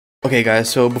Okay guys,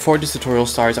 so before this tutorial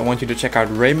starts, I want you to check out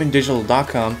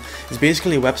RaminDigital.com. It's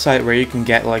basically a website where you can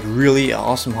get like really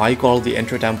awesome high quality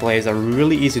intro templates that are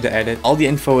really easy to edit. All the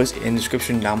info is in the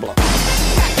description down below.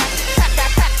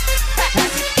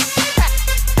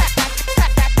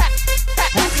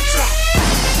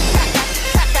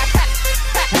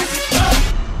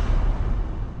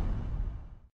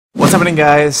 What's happening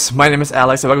guys, my name is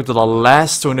Alex and welcome to the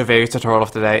last Sony Vegas tutorial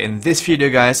of the day. In this video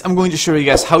guys, I'm going to show you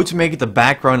guys how to make the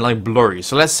background like blurry.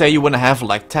 So let's say you want to have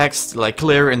like text like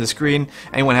clear in the screen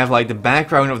and you want to have like the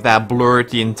background of that blurred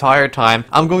the entire time.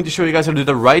 I'm going to show you guys how to do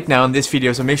that right now in this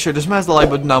video, so make sure to smash the like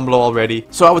button down below already.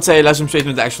 So I would say let's jump straight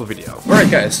into the actual video. Alright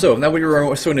guys, so now we're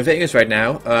on Sony Vegas right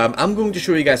now. I'm going to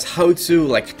show you guys how to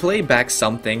like play back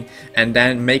something and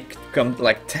then make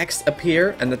like text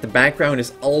appear and that the background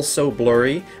is also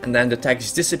blurry, and then the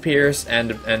text disappears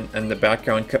and the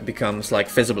background becomes like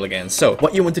visible again. So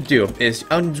what you want to do is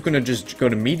I'm just gonna go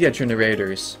to media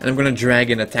generators and I'm gonna drag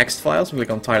in a text file. So click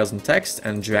on titles and text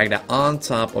and drag that on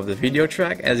top of the video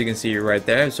track, as you can see right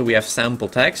there. So we have sample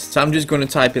text. So I'm just gonna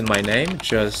type in my name.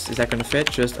 Is that gonna fit?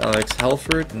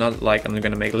 JustAlexHalford. Not like, I'm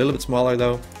gonna make it a little bit smaller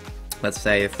though. Let's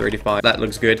say 35. That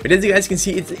looks good. But as you guys can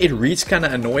see, it reads kind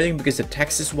of annoying because the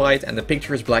text is white and the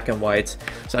picture is black and white.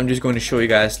 So I'm just going to show you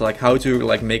guys like how to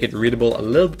like make it readable a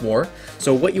little bit more.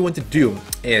 So what you want to do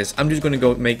is I'm just going to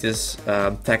go make this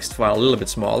text file a little bit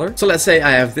smaller. So let's say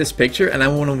I have this picture and I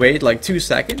want to wait like 2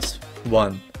 seconds.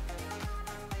 1,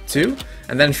 2.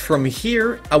 And then from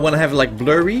here, I want to have it like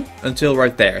blurry until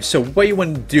right there. So what you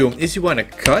want to do is you want to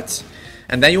cut.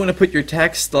 And then you want to put your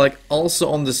text like also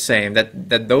on the same,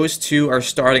 that those two are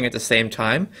starting at the same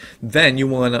time. Then you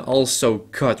want to also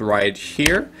cut right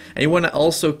here, and you want to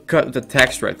also cut the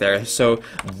text right there. So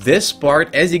this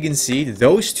part, as you can see,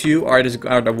 those two are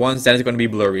the ones that is going to be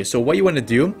blurry. So what you want to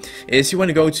do is you want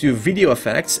to go to video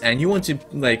effects and you want to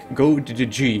like go to the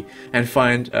G and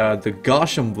find the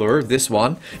Gaussian blur, this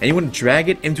one, and you want to drag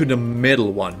it into the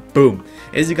middle one. Boom.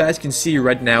 As you guys can see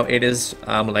right now, it is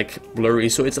like blurry,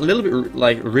 so it's a little bit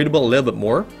like readable a little bit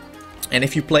more. And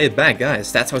if you play it back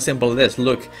guys, that's how simple it is.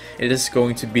 Look, it is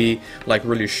going to be like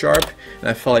really sharp,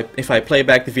 and if I play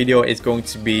back the video, it's going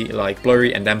to be like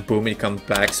blurry, and then boom, it comes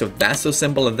back. So that's so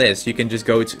simple it is. You can just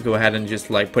go ahead and just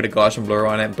like put a Gaussian blur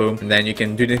on it, boom, and then you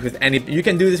can do this with you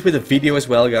can do this with a video as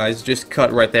well guys. Just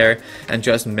cut right there and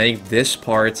just make this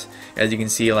part, as you can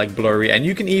see, like blurry, and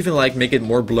you can even like make it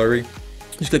more blurry.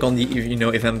 Just click on the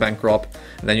event bank crop,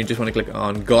 and then you just want to click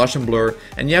on Gaussian blur,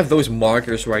 and you have those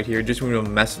markers right here. Just want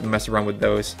to mess around with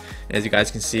those. And as you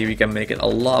guys can see, we can make it a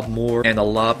lot more and a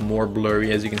lot more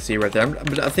blurry, as you can see right there.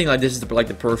 But I think like this is like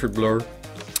the perfect blur.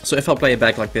 So if I play it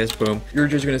back like this, boom, you're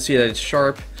just gonna see that it's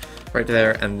sharp right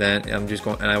there, and then I'm just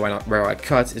going, and where I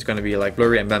cut, it's going to be like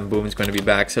blurry, and then boom, it's going to be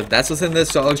back. So that's what's in this.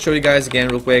 So I'll show you guys again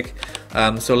real quick.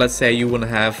 So let's say you want to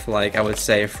have like, I would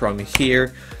say from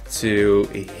here to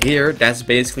here, that's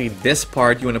basically this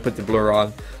part you want to put the blur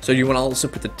on. So you want to also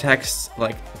put the text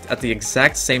like at the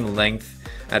exact same length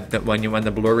when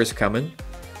the blur is coming.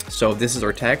 So this is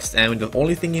our text, and the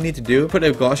only thing you need to do, put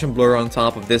a Gaussian blur on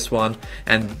top of this one,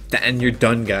 and then you're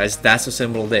done guys. That's how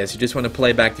simple it is. You just want to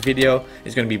play back the video,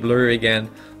 it's going to be blurry again,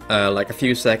 like a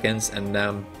few seconds, and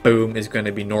then boom, it's going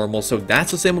to be normal. So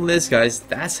that's how simple it is guys.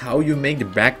 That's how you make the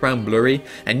background blurry,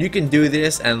 and you can do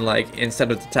this, and like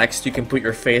instead of the text you can put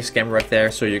your face cam right there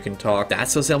so you can talk.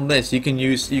 That's how simple it is. You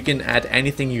can add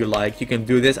anything you like. You can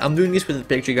do this. I'm doing this with the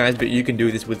picture guys, but you can do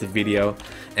this with the video,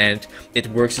 and it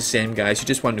works the same guys. You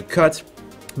just want to cut,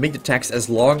 make the text as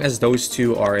long as those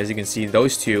two are, as you can see,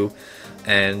 those two.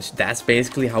 And that's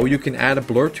basically how you can add a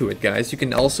blur to it guys. You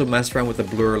can also mess around with the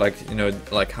blur, like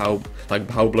like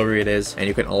how blurry it is, and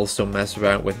you can also mess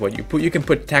around with what you put. You can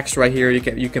put text right here,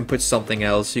 you can put something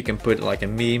else, you can put like a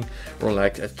meme or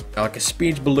like a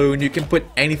speech balloon. You can put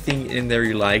anything in there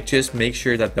you like. Just make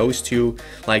sure that those two,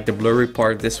 like the blurry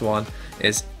part, this one,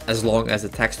 is as long as the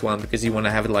text one, because you want to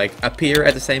have it like appear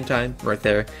at the same time right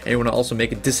there, and you want to also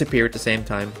make it disappear at the same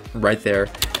time right there.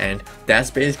 And that's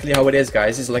basically how it is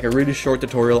guys. It's like a really short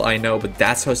tutorial, I know, but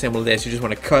that's how simple it is. You just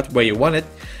want to cut where you want it,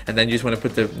 and then you just want to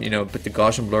put the put the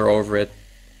Gaussian blur over it,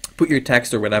 put your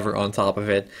text or whatever on top of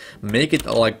it, make it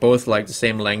like both like the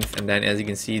same length, and then as you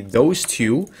can see, those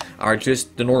two are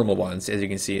just the normal ones, as you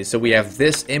can see. So we have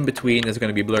this in between that's going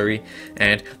to be blurry,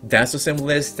 and that's how simple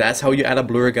it is. That's how you add a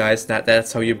blur guys.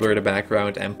 That's how you blur the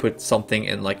background and put something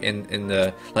in like in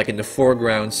the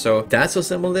foreground. So that's how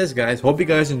simple it is guys. Hope you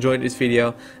guys enjoyed this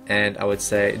video, and I would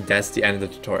say that's the end of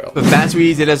the tutorial. So that's how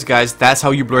easy it is guys. That's how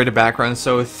you blur the background.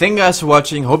 So thank you guys for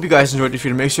watching. Hope you guys enjoyed this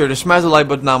video. Make sure to smash the like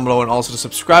button down below, and also the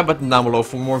subscribe button button down below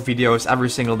for more videos every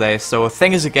single day. So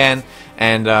thanks again,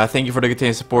 and thank you for the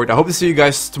continued support. I hope to see you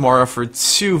guys tomorrow for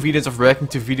 2 videos of reacting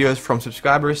to videos from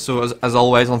subscribers. So as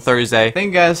always on Thursday. Thank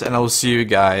you guys, and I will see you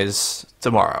guys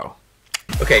tomorrow.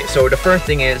 Okay, so the first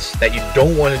thing is that you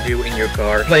don't want to do in your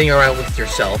car, playing around with your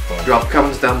cell phone. Drop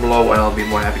comments down below and I'll be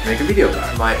more happy to make a video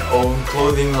about it. My own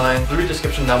clothing line, through the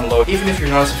description down below. Even if you're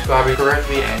not a subscriber,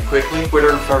 correctly and quickly.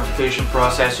 Twitter verification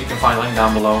process, you can find a link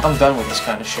down below. I'm done with this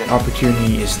kind of shit.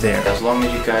 Opportunity is there. As long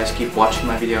as you guys keep watching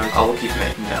my videos, I will keep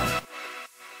making them.